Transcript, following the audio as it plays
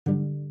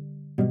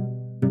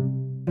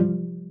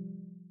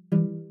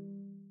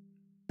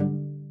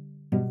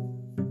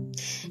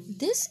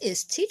This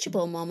is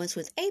Teachable Moments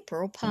with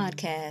April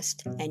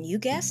podcast, and you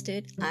guessed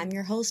it, I'm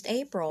your host,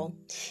 April.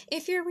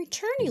 If you're a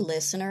returning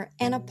listener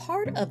and a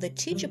part of the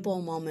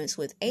Teachable Moments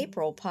with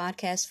April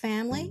podcast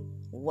family,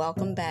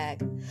 welcome back.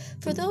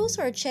 For those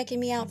who are checking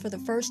me out for the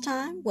first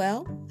time,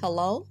 well,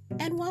 hello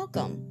and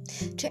welcome.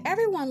 To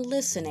everyone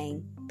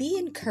listening, be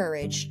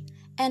encouraged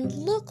and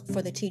look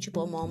for the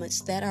teachable moments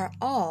that are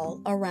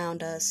all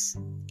around us.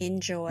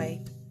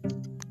 Enjoy.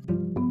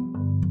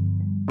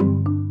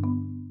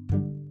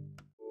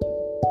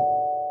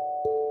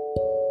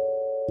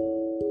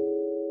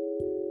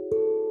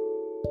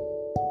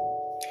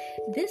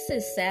 This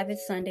is Sabbath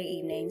Sunday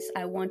evenings.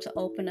 I want to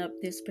open up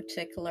this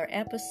particular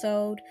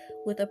episode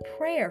with a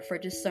prayer for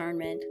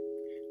discernment.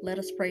 Let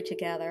us pray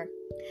together.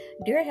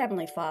 Dear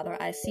Heavenly Father,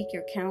 I seek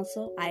your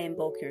counsel, I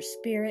invoke your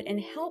spirit, and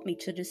help me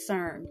to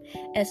discern,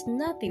 as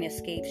nothing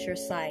escapes your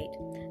sight.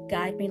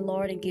 Guide me,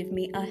 Lord, and give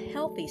me a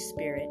healthy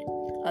spirit,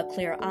 a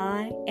clear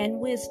eye, and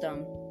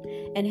wisdom,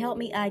 and help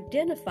me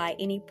identify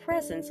any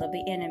presence of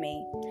the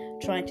enemy,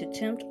 trying to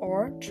tempt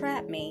or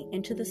trap me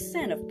into the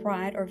sin of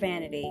pride or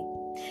vanity.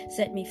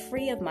 Set me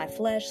free of my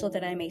flesh so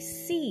that I may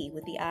see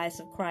with the eyes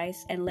of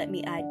Christ, and let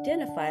me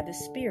identify the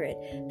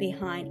Spirit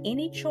behind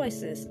any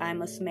choices I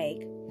must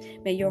make.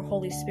 May your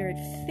Holy Spirit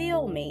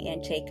fill me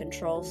and take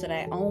control so that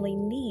I only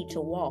need to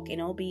walk in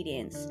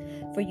obedience.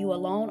 For you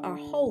alone are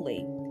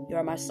holy. You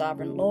are my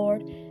sovereign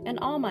Lord, and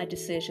all my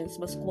decisions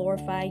must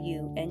glorify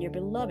you and your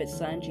beloved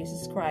Son,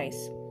 Jesus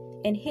Christ.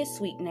 In his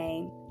sweet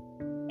name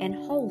and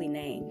holy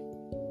name,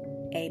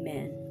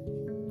 amen.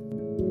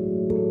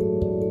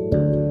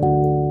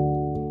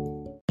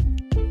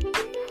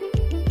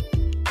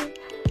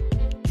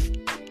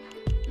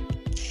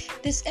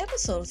 This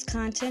episode's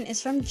content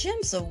is from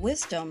Gems of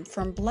Wisdom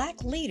from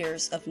Black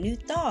Leaders of New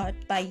Thought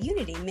by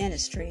Unity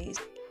Ministries.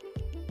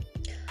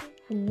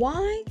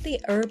 Why the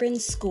Urban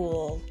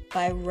School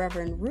by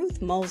Reverend Ruth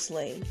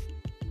Mosley.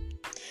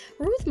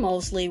 Ruth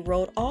Mosley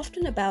wrote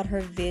often about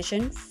her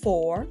vision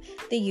for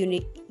the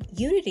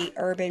Unity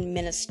Urban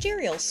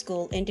Ministerial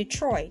School in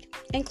Detroit,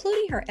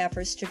 including her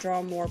efforts to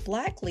draw more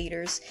Black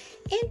leaders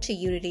into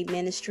Unity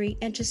ministry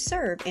and to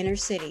serve inner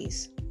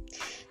cities.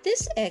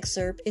 This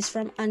excerpt is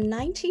from a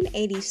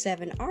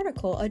 1987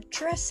 article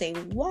addressing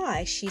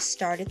why she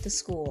started the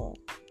school.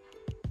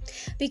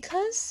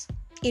 Because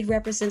it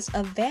represents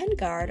a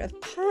vanguard of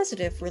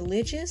positive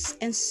religious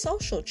and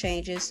social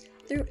changes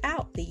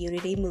throughout the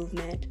Unity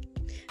movement.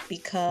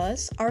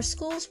 Because our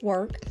school's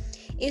work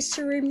is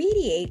to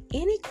remediate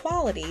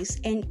inequalities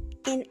and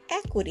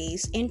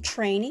inequities in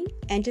training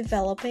and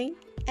developing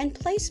and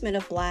placement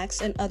of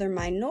Blacks and other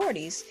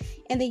minorities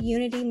in the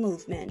Unity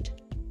movement.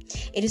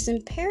 It is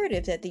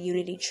imperative that the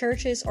Unity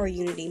churches or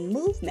Unity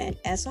movement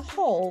as a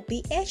whole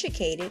be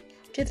educated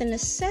to the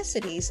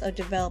necessities of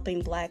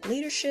developing Black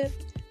leadership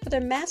for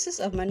the masses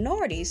of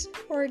minorities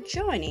who are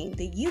joining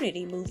the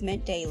Unity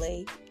movement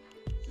daily.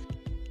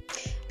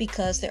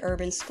 Because the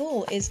urban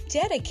school is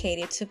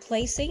dedicated to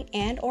placing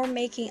and or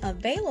making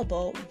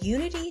available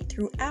unity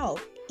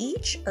throughout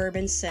each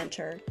urban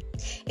center.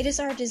 It is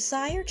our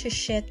desire to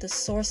shed the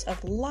source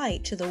of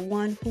light to the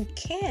one who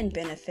can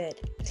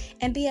benefit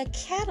and be a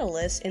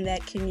catalyst in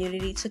that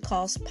community to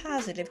cause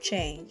positive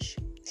change.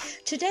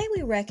 Today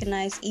we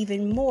recognize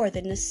even more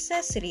the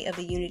necessity of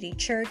the Unity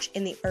Church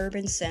in the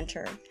urban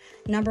center.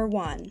 Number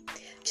 1,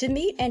 to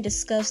meet and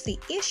discuss the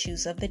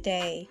issues of the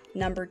day.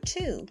 Number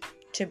 2,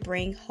 to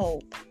bring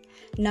hope.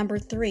 Number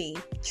 3,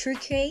 to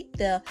create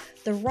the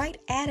right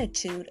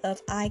attitude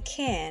of I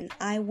can,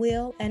 I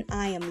will, and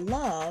I am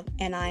love,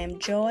 and I am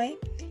joy.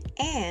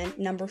 And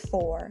number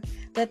 4,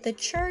 that the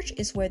church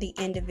is where the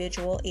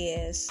individual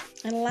is.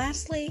 And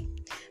lastly,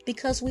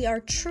 because we are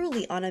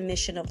truly on a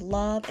mission of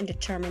love and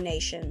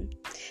determination.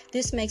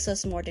 This makes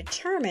us more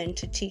determined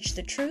to teach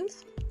the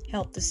truth,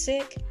 help the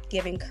sick,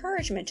 give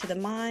encouragement to the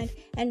mind,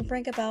 and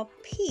bring about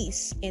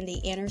peace in the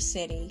inner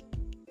city.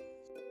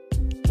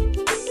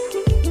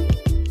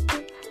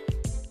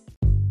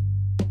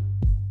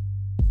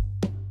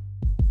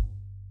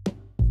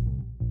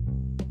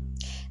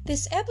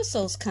 This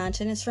episode's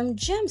content is from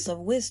Gems of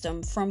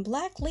Wisdom from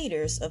Black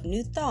Leaders of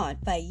New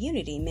Thought by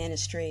Unity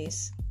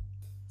Ministries.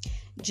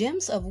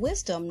 Gems of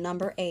Wisdom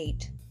number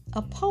 8,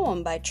 a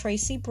poem by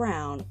Tracy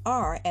Brown,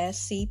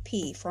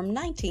 RSCP from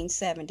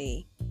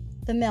 1970.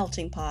 The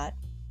Melting Pot.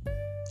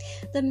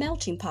 The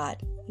melting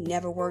pot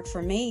never worked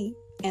for me,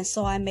 and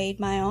so I made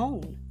my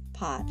own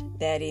pot,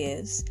 that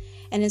is,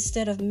 and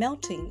instead of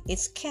melting,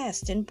 it's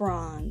cast in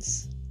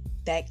bronze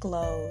that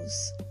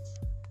glows.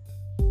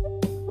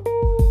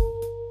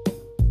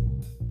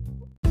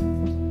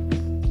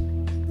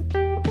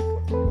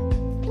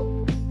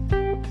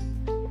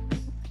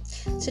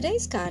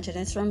 Today's content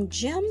is from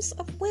Gems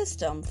of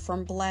Wisdom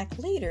from Black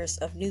Leaders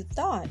of New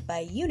Thought by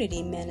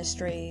Unity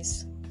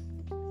Ministries.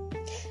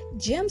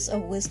 Gems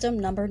of Wisdom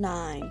number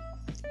 9,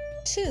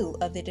 2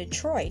 of the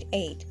Detroit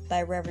 8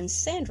 by Reverend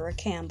Sandra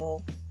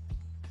Campbell.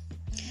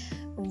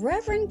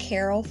 Reverend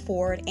Carol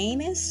Ford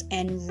Amos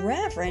and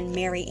Reverend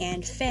Mary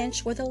Ann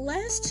Finch were the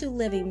last 2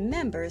 living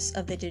members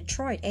of the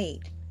Detroit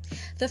 8.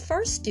 The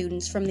first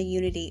students from the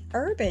Unity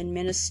Urban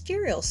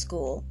Ministerial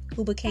School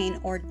who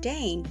became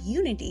ordained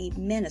Unity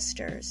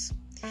ministers.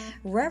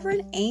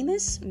 Reverend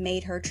Amos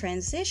made her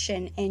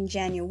transition in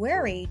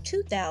January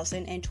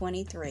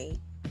 2023.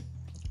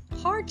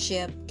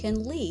 Hardship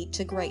can lead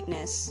to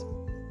greatness.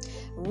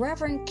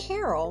 Reverend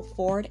Carol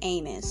Ford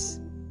Amos.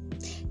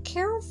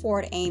 Carol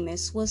Ford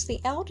Amos was the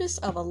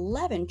eldest of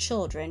 11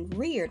 children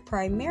reared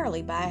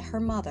primarily by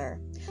her mother,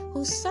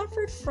 who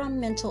suffered from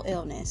mental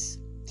illness.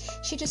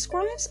 She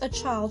describes a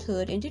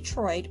childhood in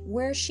Detroit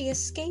where she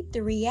escaped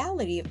the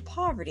reality of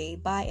poverty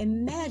by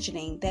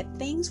imagining that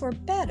things were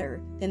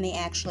better than they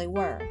actually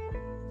were.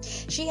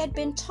 She had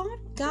been taught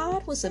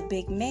God was a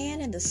big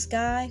man in the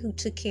sky who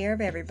took care of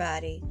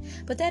everybody,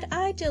 but that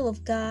ideal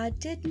of God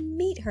didn't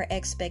meet her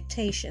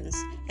expectations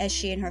as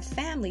she and her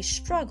family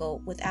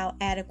struggled without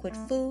adequate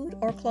food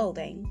or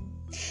clothing.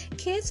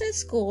 Kids at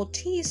school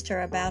teased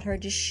her about her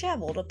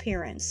disheveled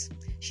appearance.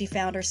 She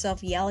found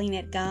herself yelling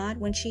at God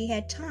when she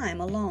had time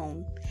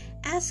alone,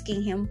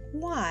 asking him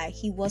why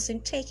he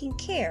wasn't taking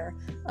care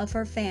of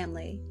her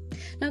family.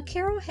 Now,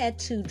 Carol had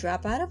to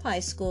drop out of high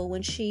school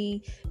when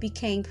she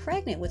became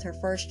pregnant with her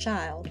first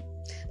child.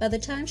 By the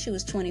time she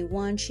was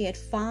 21, she had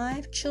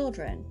 5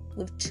 children,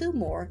 with 2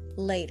 more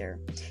later,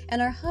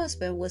 and her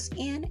husband was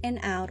in and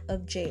out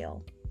of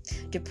jail.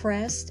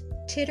 Depressed,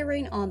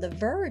 teetering on the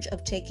verge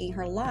of taking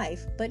her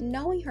life, but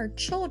knowing her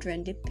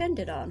children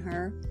depended on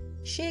her,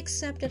 she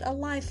accepted a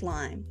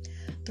lifeline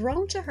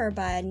thrown to her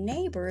by a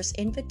neighbor's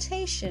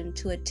invitation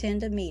to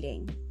attend a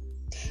meeting.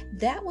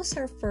 That was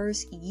her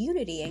first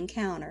Unity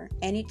encounter,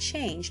 and it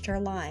changed her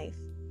life.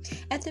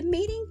 At the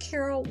meeting,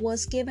 Carol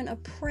was given a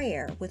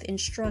prayer with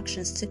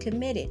instructions to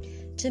commit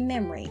it to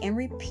memory and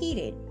repeat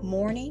it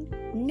morning,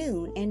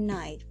 noon, and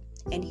night.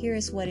 And here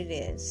is what it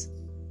is.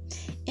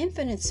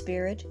 Infinite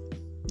Spirit,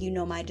 you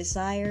know my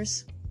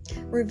desires.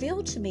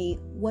 Reveal to me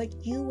what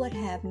you would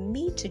have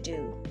me to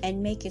do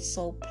and make it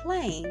so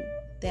plain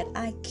that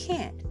I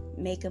can't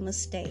make a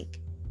mistake.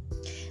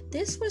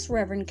 This was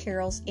Reverend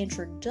Carol's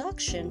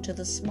introduction to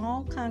the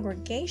small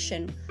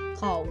congregation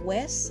called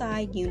West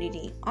Side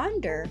Unity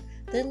under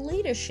the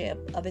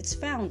leadership of its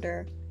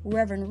founder,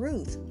 Reverend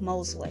Ruth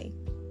Mosley.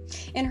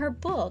 In her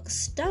book,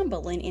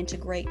 Stumbling into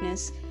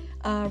Greatness,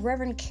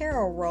 Reverend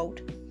Carol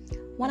wrote,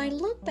 "When I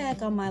look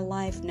back on my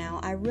life now,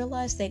 I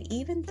realize that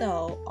even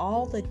though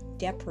all the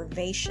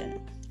deprivation,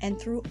 and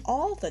through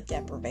all the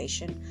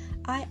deprivation,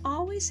 I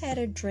always had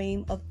a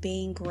dream of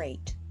being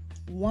great,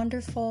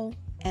 wonderful,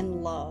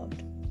 and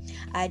loved.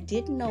 I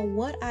didn't know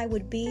what I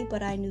would be,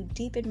 but I knew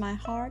deep in my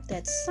heart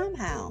that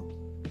somehow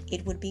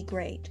it would be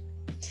great."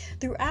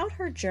 Throughout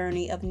her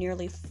journey of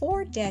nearly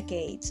 4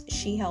 decades,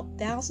 she helped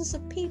thousands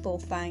of people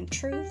find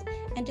truth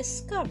and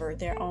discover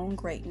their own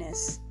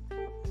greatness.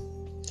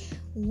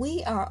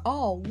 We are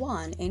all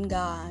one in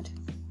God.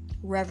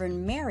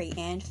 Reverend Mary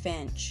Ann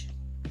Finch.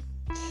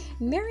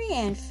 Mary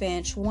Ann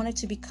Finch wanted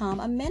to become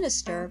a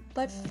minister,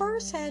 but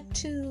first had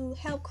to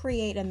help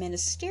create a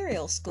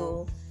ministerial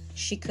school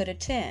she could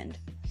attend.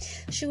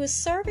 She was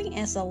serving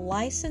as a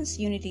licensed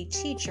Unity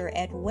teacher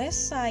at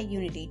Westside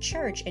Unity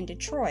Church in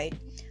Detroit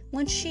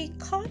when she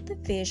caught the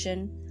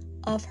vision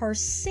of her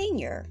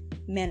senior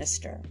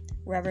minister,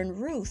 Reverend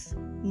Ruth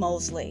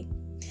Mosley,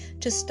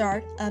 to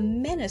start a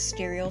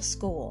ministerial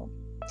school.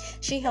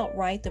 She helped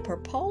write the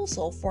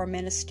proposal for a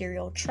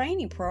ministerial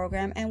training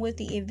program, and with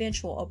the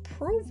eventual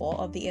approval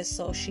of the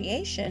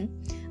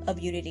Association of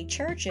Unity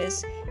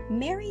Churches,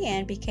 Mary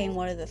Ann became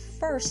one of the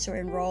first to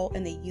enroll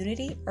in the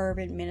Unity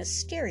Urban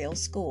Ministerial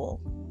School.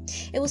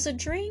 It was a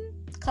dream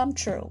come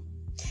true.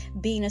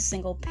 Being a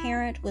single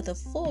parent with a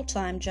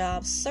full-time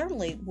job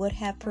certainly would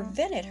have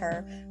prevented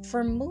her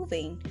from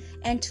moving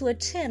and to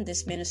attend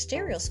this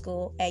ministerial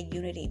school at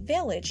Unity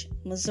Village,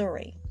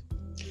 Missouri.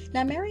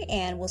 Now, Mary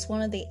Ann was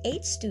one of the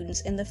 8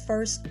 students in the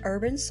first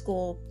urban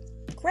school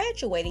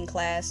graduating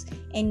class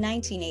in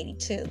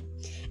 1982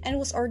 and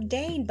was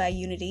ordained by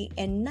Unity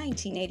in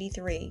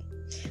 1983.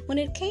 When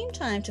it came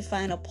time to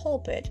find a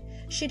pulpit,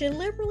 she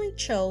deliberately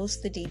chose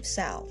the Deep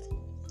South.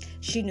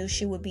 She knew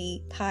she would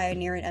be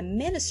pioneering a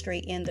ministry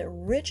in the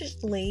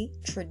rigidly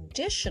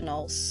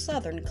traditional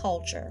Southern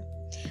culture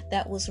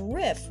that was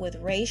rife with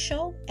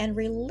racial and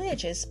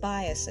religious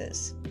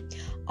biases.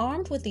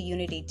 Armed with the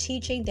Unity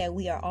teaching that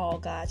we are all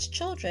God's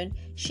children,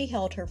 she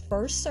held her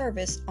first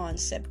service on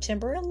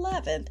September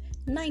 11,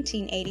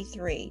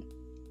 1983,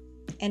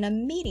 in a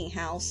meeting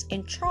house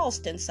in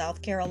Charleston,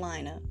 South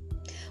Carolina.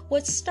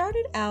 What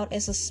started out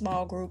as a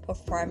small group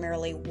of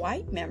primarily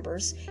white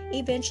members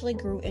eventually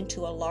grew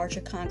into a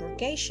larger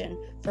congregation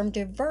from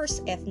diverse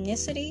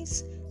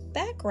ethnicities,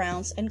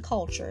 backgrounds, and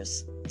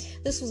cultures.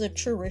 This was a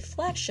true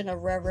reflection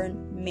of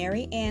Reverend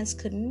Mary Ann's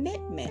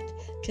commitment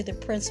to the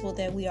principle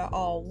that we are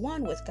all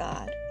one with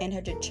God and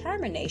her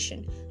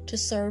determination to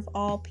serve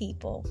all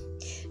people.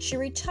 She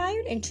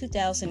retired in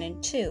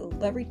 2002,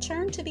 but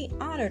returned to be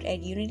honored at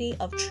Unity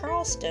of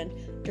Charleston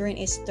during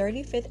its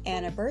 35th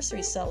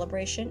anniversary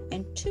celebration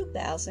in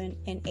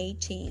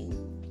 2018.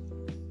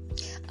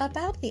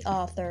 About the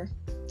author.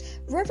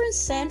 Reverend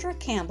Sandra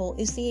Campbell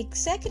is the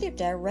executive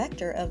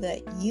director of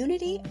the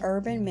Unity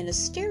Urban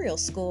Ministerial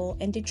School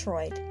in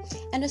Detroit,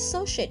 an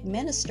associate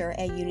minister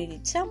at Unity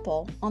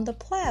Temple on the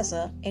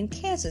Plaza in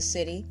Kansas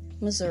City,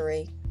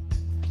 Missouri.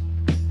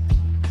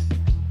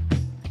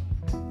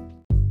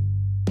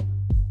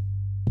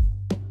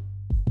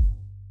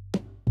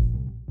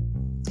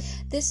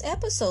 This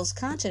episode's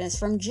content is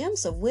from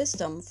Gems of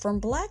Wisdom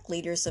from Black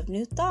Leaders of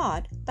New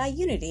Thought by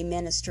Unity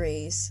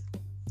Ministries.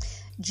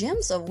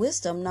 Gems of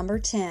Wisdom number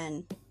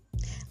 10.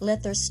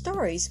 Let Their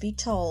Stories Be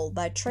Told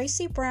by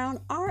Tracy Brown,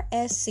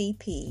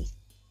 RSCP.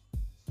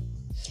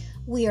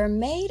 We are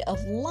made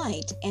of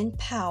light and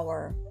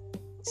power.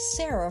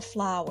 Sarah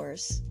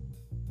Flowers.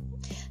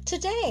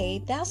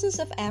 Today, thousands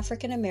of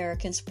African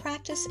Americans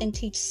practice and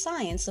teach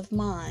science of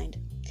mind.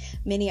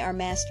 Many are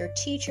master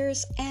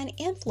teachers and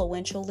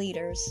influential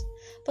leaders.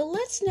 But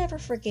let's never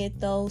forget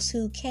those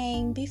who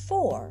came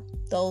before,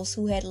 those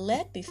who had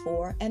led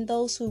before, and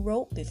those who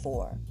wrote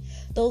before,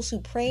 those who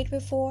prayed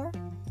before.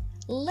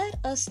 Let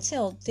us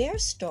tell their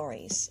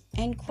stories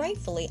and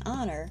gratefully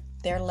honor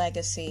their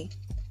legacy.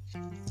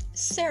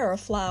 Sarah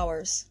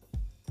Flowers.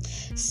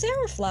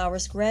 Sarah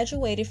Flowers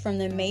graduated from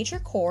the major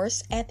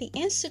course at the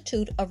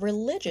Institute of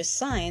Religious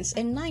Science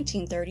in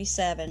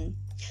 1937.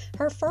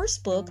 Her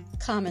first book,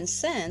 Common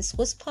Sense,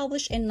 was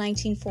published in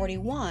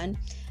 1941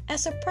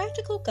 as a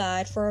practical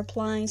guide for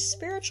applying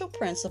spiritual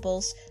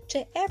principles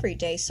to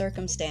everyday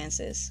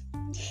circumstances.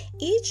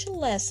 Each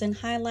lesson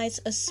highlights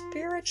a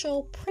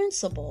spiritual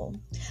principle,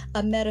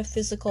 a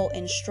metaphysical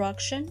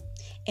instruction,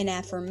 an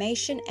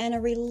affirmation, and a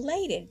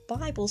related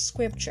Bible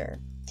scripture.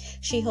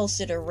 She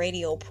hosted a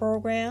radio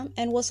program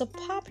and was a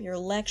popular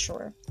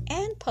lecturer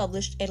and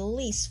published at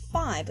least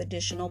 5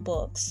 additional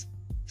books.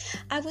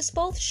 I was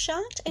both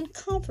shocked and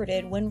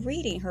comforted when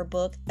reading her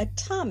book,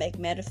 Atomic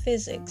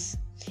Metaphysics,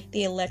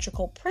 The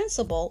Electrical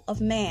Principle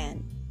of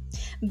Man.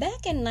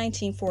 Back in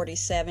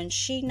 1947,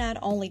 she not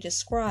only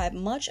described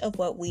much of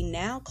what we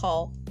now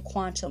call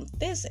quantum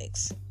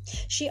physics,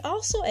 she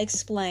also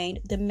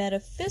explained the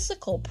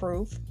metaphysical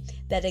proof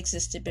that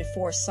existed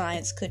before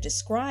science could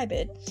describe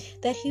it,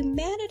 that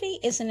humanity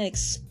is an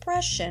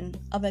expression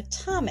of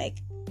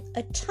atomic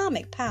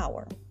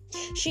power.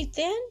 She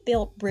then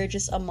built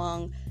bridges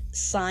among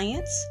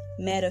science,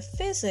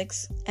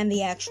 metaphysics, and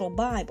the actual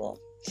Bible.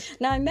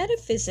 Now, in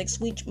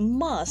metaphysics, we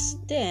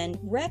must then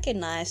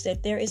recognize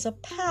that there is a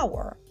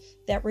power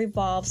that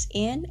revolves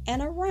in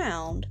and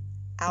around,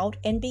 out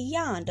and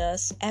beyond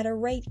us at a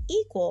rate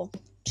equal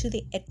to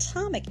the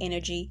atomic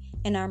energy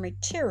in our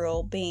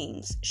material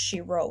beings, she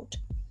wrote.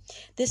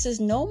 This is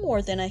no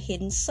more than a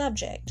hidden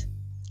subject.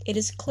 It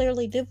is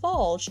clearly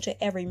divulged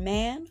to every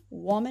man,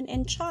 woman,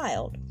 and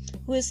child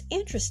who is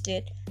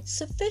interested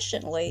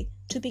sufficiently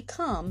to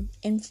become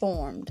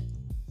informed.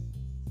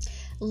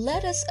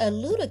 Let us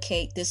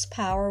elucidate this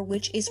power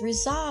which is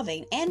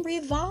resolving and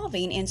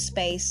revolving in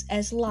space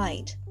as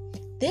light.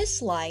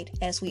 This light,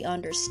 as we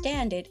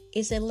understand it,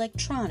 is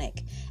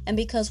electronic, and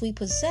because we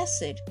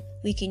possess it,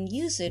 we can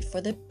use it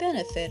for the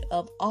benefit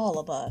of all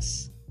of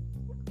us.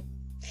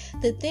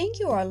 The Thing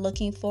You Are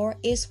Looking For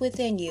Is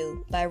Within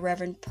You by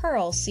Reverend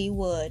Pearl C.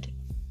 Wood.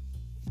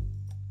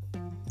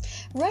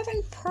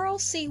 Reverend Pearl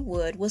C.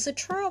 Wood was a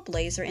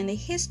trailblazer in the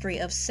history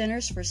of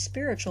Centers for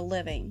Spiritual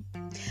Living.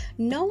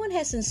 No one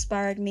has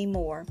inspired me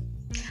more.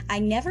 I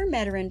never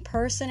met her in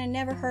person and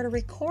never heard a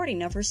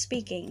recording of her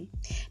speaking.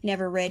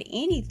 Never read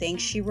anything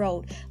she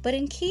wrote, but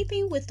in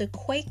keeping with the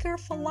Quaker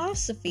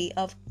philosophy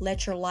of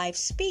let your life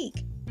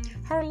speak,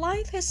 her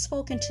life has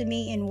spoken to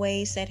me in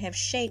ways that have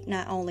shaped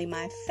not only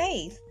my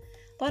faith,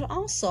 but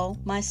also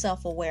my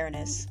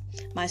self-awareness,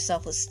 my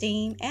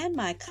self-esteem, and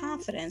my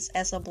confidence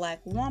as a Black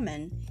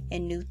woman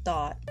in New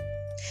Thought.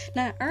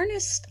 Now,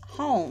 Ernest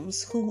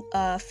Holmes, who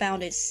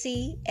founded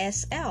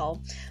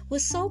CSL,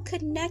 was so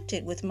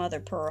connected with Mother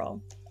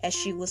Pearl, as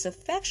she was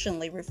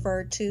affectionately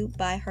referred to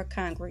by her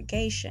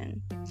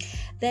congregation,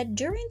 that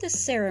during the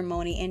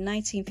ceremony in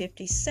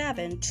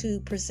 1957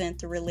 to present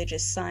the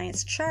religious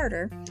science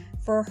charter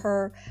for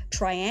her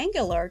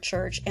triangular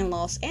church in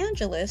Los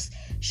Angeles,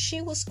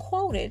 he was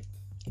quoted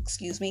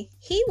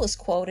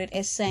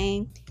as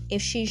saying,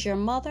 "If she's your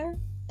mother,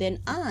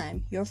 then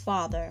I'm your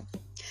father."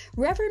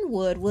 Reverend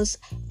Wood was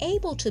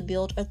able to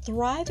build a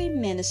thriving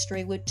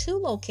ministry with 2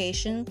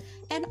 locations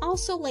and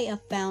also lay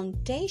a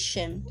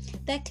foundation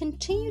that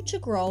continued to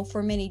grow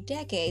for many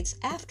decades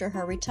after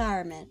her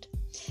retirement.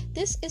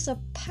 This is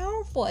a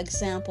powerful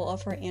example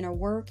of her inner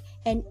work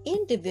and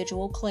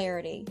individual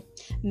clarity,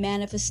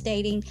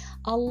 manifesting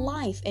a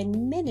life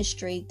and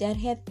ministry that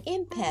have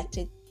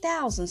impacted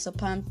thousands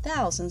upon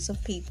thousands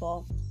of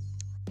people.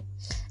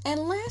 And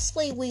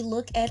lastly, we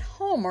look at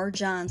Homer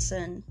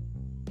Johnson.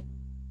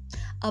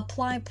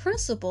 Apply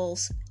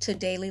Principles to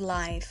Daily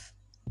Life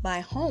by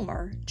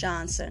Homer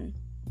Johnson.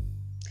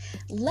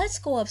 Let's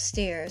go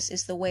upstairs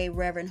is the way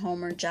Reverend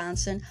Homer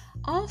Johnson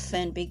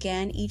often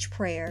began each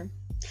prayer.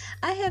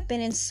 I have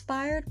been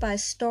inspired by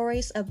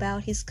stories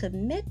about his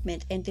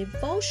commitment and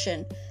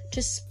devotion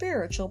to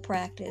spiritual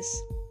practice.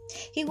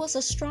 He was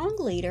a strong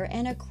leader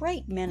and a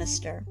great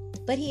minister.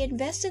 but he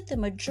invested the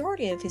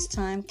majority of his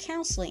time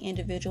counseling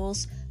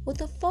individuals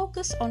with a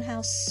focus on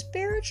how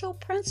spiritual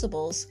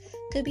principles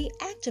could be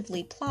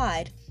actively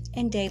applied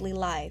in daily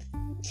life.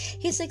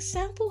 His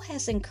example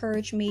has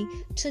encouraged me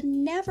to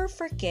never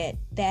forget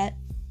that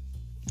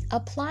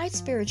applied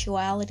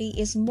spirituality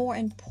is more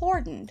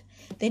important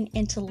than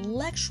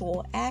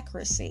intellectual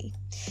accuracy.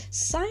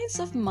 Science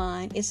of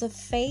mind is a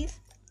faith,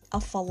 a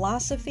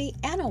philosophy,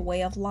 and a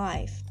way of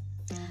life.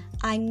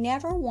 I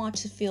never want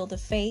to feel the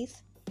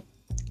faith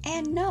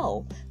and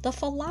know the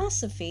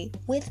philosophy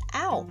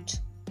without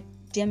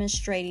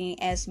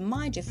demonstrating as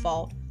my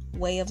default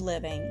way of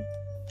living.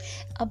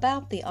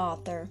 About the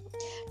author,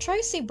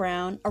 Tracy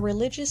Brown, a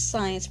religious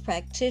science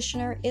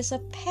practitioner, is a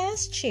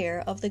past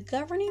chair of the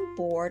governing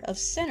board of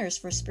Centers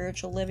for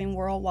Spiritual Living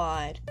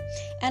Worldwide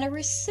and a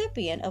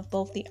recipient of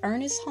both the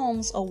Ernest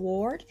Holmes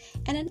Award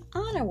and an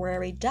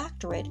honorary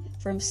doctorate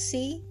from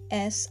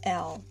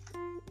CSL.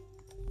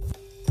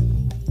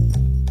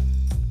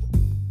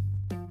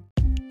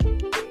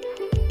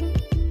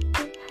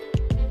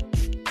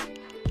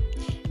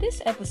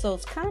 This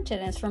episode's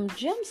content is from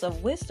Gems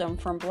of Wisdom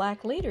from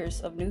Black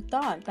Leaders of New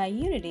Thought by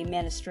Unity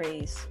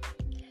Ministries.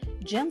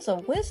 Gems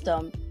of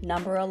Wisdom,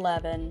 number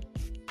 11,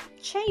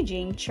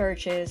 Changing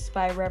Churches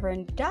by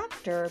Reverend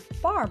Dr.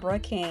 Barbara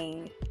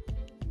King.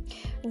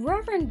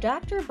 Reverend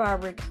Dr.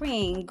 Barbara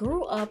King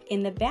grew up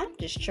in the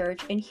Baptist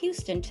Church in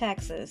Houston,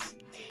 Texas,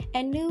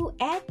 and knew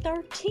at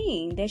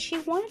 13 that she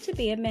wanted to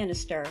be a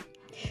minister.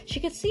 She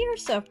could see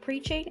herself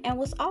preaching and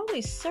was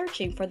always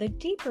searching for the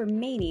deeper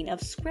meaning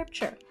of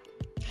Scripture.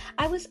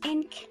 I was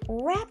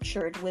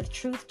enraptured with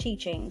truth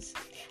teachings,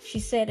 she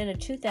said in a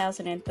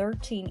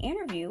 2013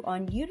 interview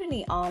on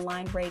Unity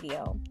Online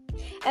Radio.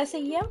 As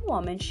a young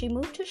woman, she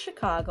moved to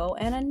Chicago,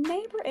 and a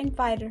neighbor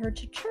invited her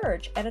to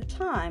church at a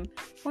time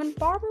when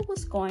Barbara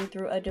was going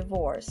through a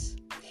divorce.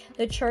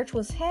 The church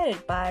was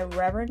headed by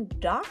Reverend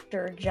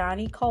Dr.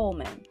 Johnny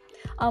Coleman.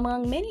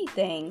 Among many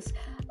things,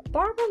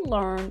 Barbara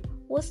learned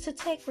was to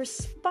take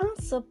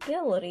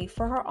responsibility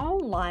for her own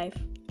life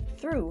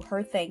through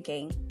her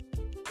thinking.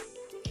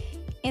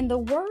 In the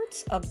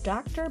words of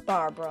Dr.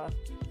 Barbara,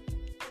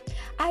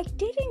 I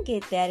didn't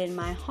get that in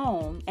my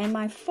home and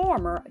my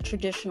former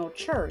traditional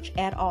church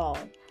at all.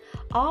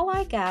 All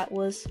I got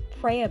was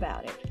pray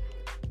about it.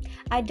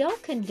 I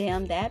don't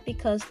condemn that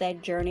because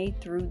that journey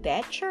through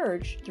that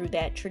church, through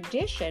that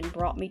tradition,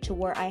 brought me to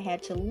where I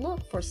had to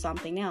look for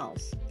something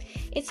else.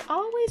 It's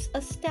always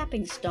a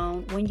stepping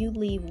stone when you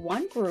leave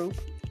one group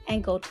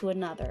and go to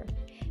another.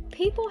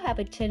 People have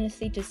a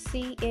tendency to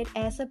see it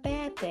as a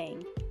bad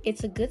thing.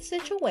 It's a good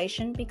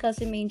situation because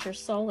it means your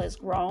soul has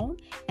grown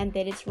and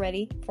that it's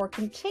ready for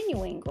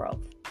continuing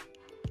growth.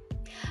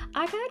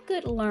 I got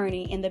good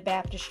learning in the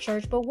Baptist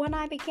church, but when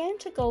I began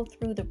to go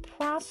through the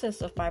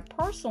process of my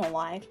personal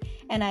life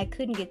and I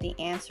couldn't get the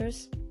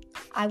answers,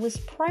 I was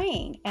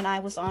praying and I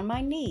was on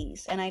my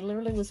knees and I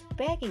literally was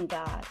begging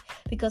God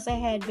because I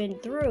had been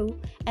through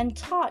and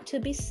taught to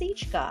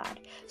beseech God.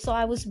 So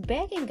I was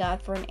begging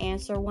God for an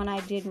answer when I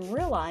didn't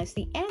realize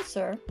the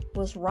answer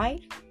was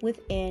right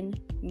within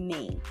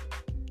me.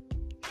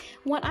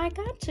 When I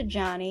got to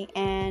Johnny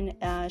and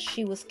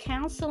she was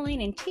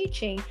counseling and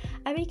teaching,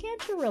 I began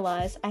to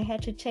realize I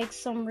had to take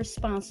some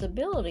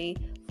responsibility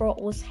for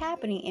what was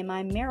happening in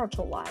my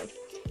marital life,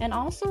 and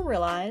also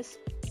realize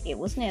it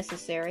was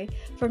necessary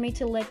for me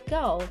to let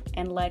go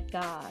and let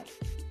God.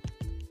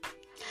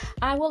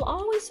 I will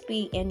always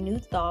be in New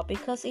Thought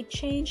because it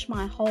changed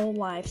my whole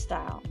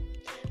lifestyle.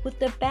 With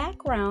the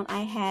background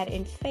I had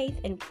in faith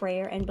and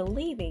prayer and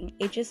believing,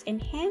 it just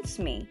enhanced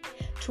me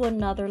to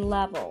another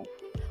level,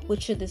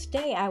 which to this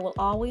day I will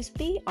always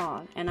be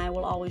on, and I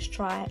will always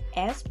try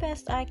as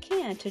best I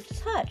can to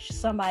touch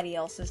somebody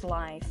else's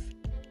life.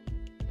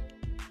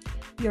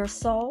 Your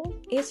Soul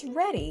is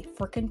Ready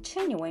for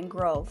Continuing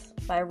Growth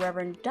by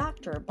Reverend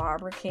Dr.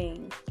 Barbara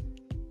King.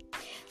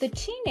 The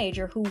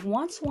teenager who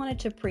once wanted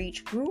to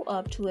preach grew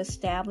up to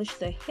establish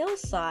the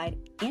Hillside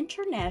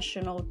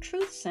International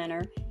Truth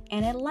Center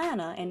in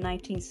Atlanta in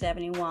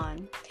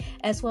 1971,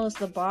 as well as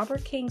the Barbara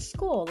King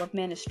School of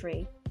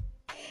Ministry.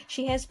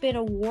 She has been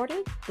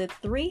awarded the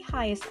 3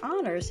 highest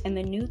honors in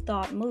the New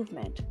Thought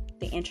movement: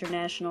 the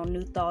International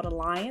New Thought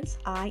Alliance,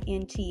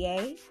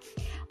 INTA,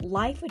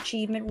 Life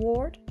Achievement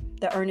Award,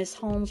 the Ernest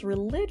Holmes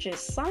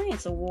Religious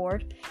Science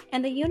Award,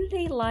 and the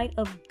Unity Light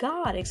of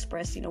God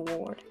Expressing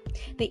Award.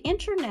 The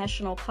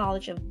International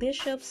College of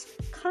Bishops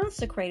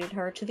consecrated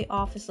her to the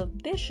office of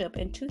bishop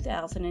in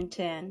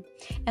 2010,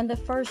 and the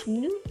first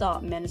New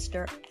Thought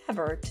minister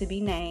ever to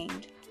be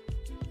named.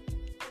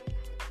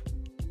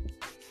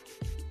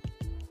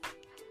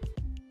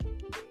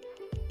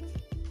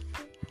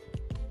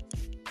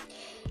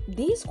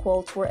 These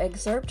quotes were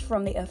excerpted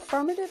from the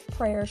Affirmative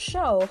Prayer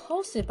Show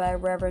hosted by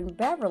Reverend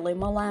Beverly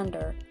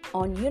Molander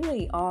on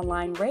Unity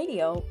Online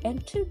Radio in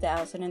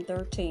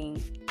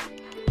 2013.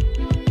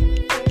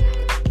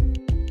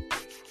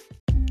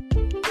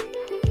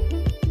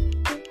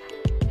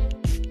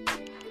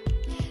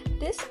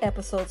 This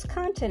episode's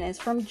content is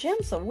from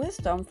Gems of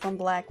Wisdom from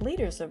Black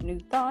Leaders of New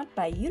Thought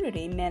by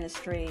Unity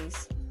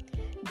Ministries.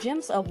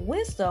 Gems of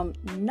Wisdom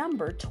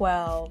number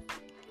 12,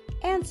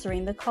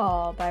 Answering the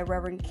Call by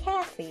Reverend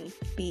Kathy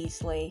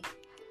Beasley.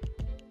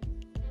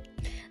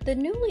 The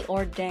newly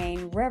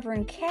ordained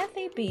Reverend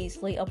Kathy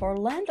Beasley of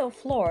Orlando,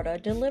 Florida,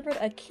 delivered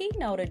a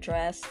keynote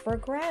address for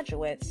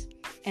graduates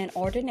and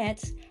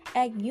ordinettes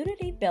at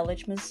Unity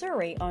Village,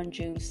 Missouri on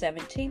June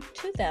 17,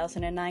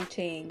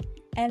 2019,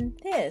 and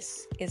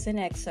this is an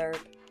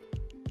excerpt.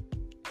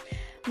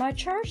 My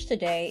charge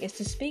today is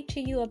to speak to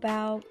you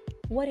about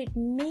what it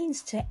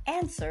means to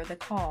answer the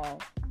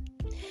call.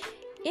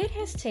 It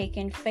has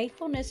taken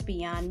faithfulness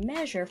beyond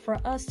measure for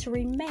us to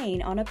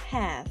remain on a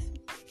path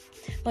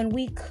when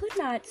we could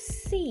not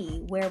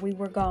see where we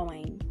were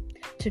going,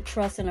 to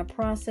trust in a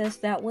process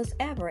that was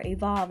ever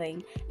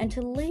evolving, and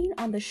to lean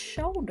on the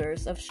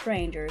shoulders of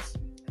strangers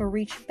who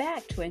reached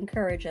back to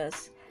encourage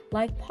us,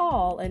 like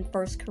Paul in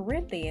 1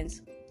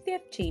 Corinthians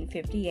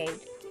 15:58.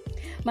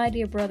 My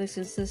dear brothers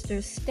and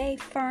sisters, stay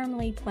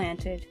firmly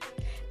planted,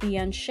 be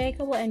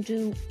unshakable, and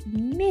do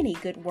many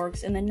good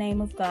works in the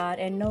name of God,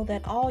 and know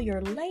that all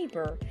your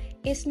labor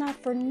is not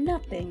for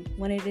nothing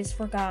when it is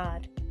for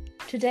God.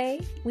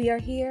 Today, we are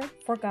here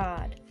for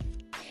God.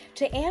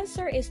 To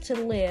answer is to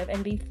live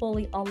and be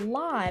fully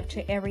alive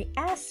to every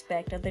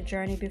aspect of the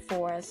journey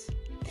before us.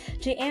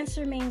 To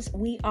answer means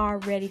we are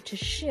ready to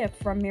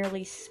shift from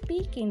merely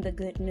speaking the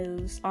good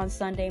news on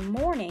Sunday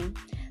morning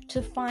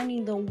to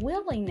finding the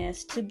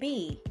willingness to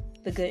be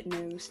the good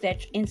news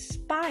that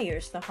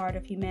inspires the heart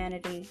of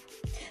humanity.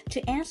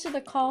 To answer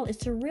the call is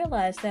to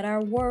realize that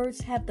our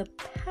words have the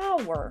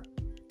power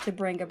to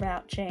bring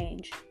about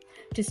change,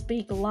 to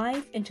speak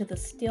life into the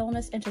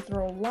stillness and to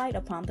throw light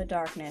upon the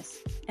darkness,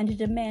 and to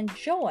demand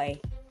joy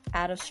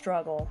out of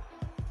struggle.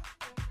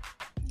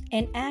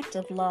 An act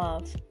of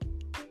love.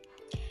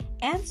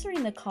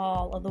 Answering the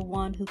call of the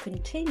one who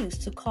continues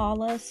to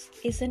call us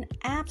is an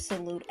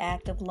absolute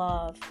act of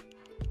love.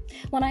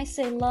 When I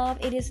say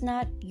love, it is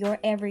not your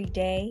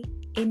everyday,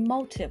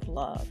 emotive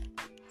love.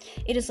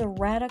 It is a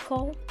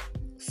radical,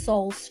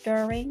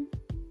 soul-stirring,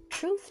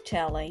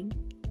 truth-telling,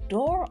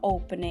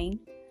 door-opening,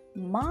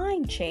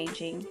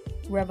 mind-changing,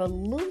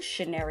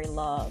 revolutionary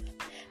love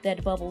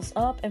that bubbles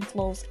up and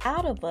flows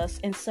out of us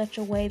in such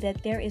a way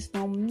that there is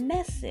no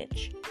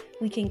message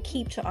we can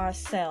keep to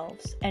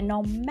ourselves and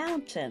no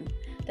mountain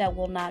that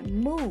will not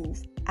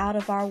move out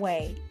of our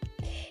way.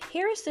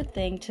 Here is the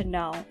thing to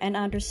know and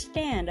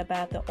understand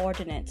about the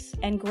ordinance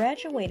and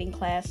graduating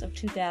class of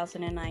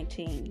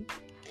 2019.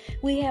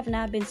 We have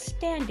not been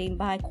standing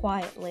by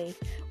quietly,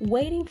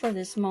 waiting for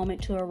this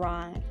moment to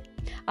arrive.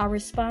 Our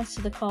response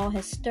to the call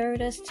has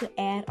stirred us to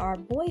add our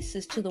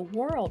voices to the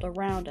world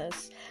around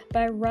us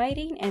by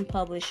writing and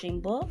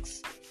publishing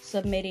books,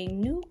 submitting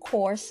new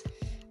course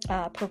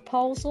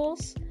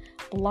proposals,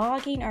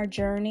 blogging our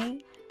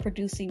journey,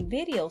 producing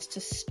videos to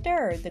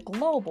stir the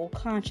global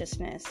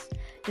consciousness,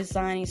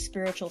 designing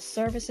spiritual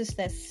services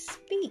that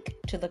speak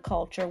to the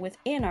culture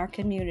within our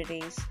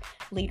communities,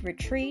 lead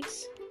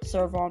retreats,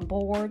 serve on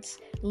boards,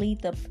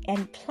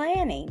 and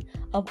planning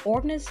of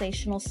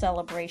organizational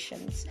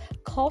celebrations,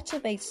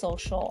 cultivate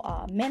social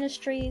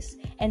ministries,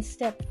 and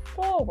step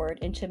forward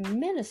into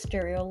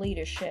ministerial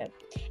leadership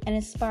and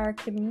inspire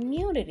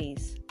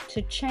communities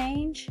to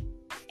change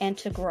and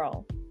to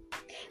grow.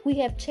 We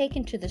have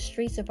taken to the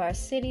streets of our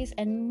cities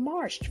and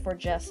marched for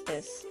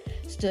justice,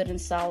 stood in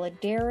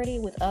solidarity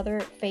with other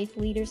faith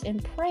leaders in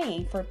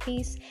praying for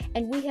peace,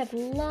 and we have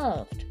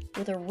loved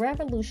with a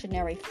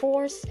revolutionary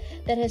force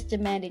that has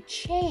demanded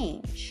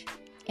change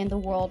in the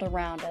world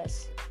around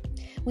us.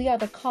 We are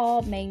the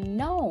call made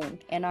known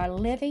in our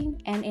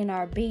living and in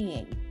our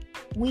being.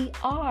 We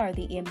are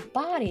the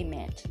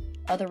embodiment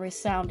of the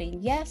resounding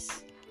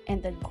yes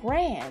and the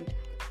grand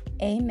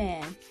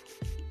amen.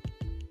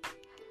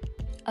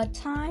 A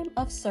time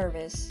of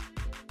service.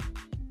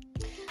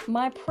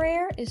 My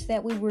prayer is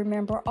that we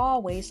remember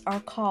always our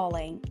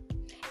calling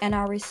and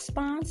our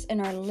response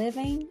in our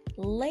living,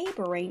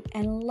 laboring,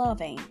 and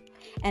loving,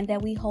 and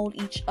that we hold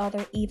each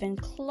other even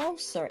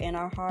closer in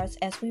our hearts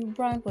as we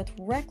run with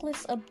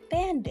reckless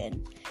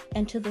abandon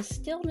into the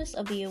stillness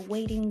of the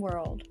awaiting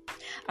world.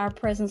 Our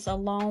presence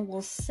alone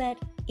will set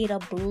it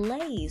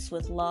ablaze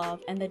with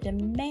love and the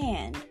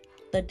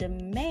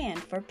demand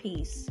for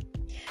peace.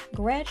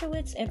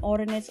 Graduates and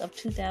ordinates of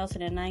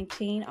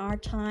 2019, our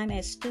time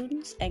as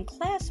students and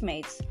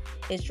classmates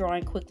is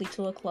drawing quickly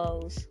to a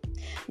close.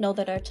 Know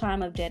that our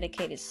time of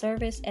dedicated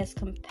service as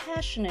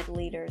compassionate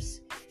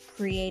leaders,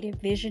 creative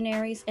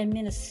visionaries, and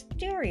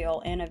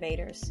ministerial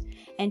innovators,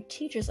 and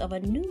teachers of a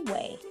new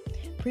way,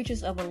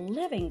 preachers of a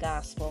living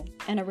gospel,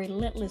 and a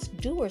relentless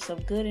doers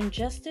of good and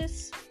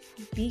justice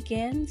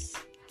begins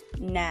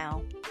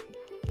now.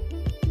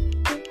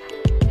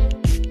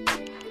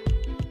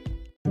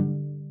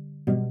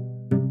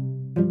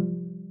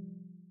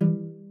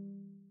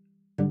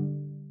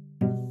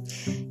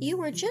 You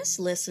were just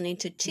listening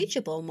to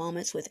Teachable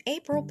Moments with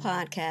April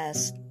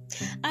podcast.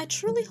 I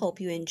truly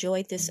hope you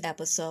enjoyed this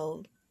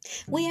episode.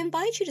 We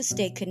invite you to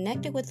stay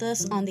connected with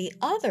us on the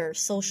other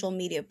social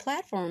media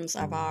platforms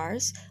of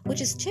ours,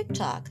 which is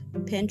TikTok,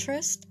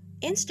 Pinterest,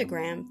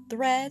 Instagram,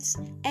 Threads,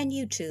 and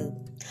YouTube.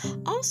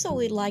 Also,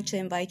 we'd like to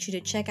invite you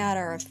to check out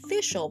our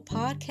official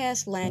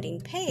podcast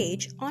landing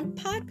page on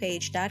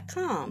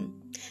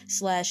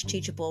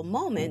podpage.com/teachable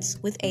moments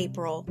with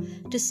April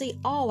to see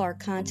all our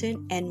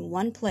content in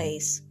one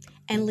place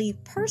and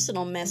leave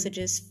personal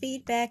messages,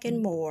 feedback,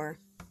 and more.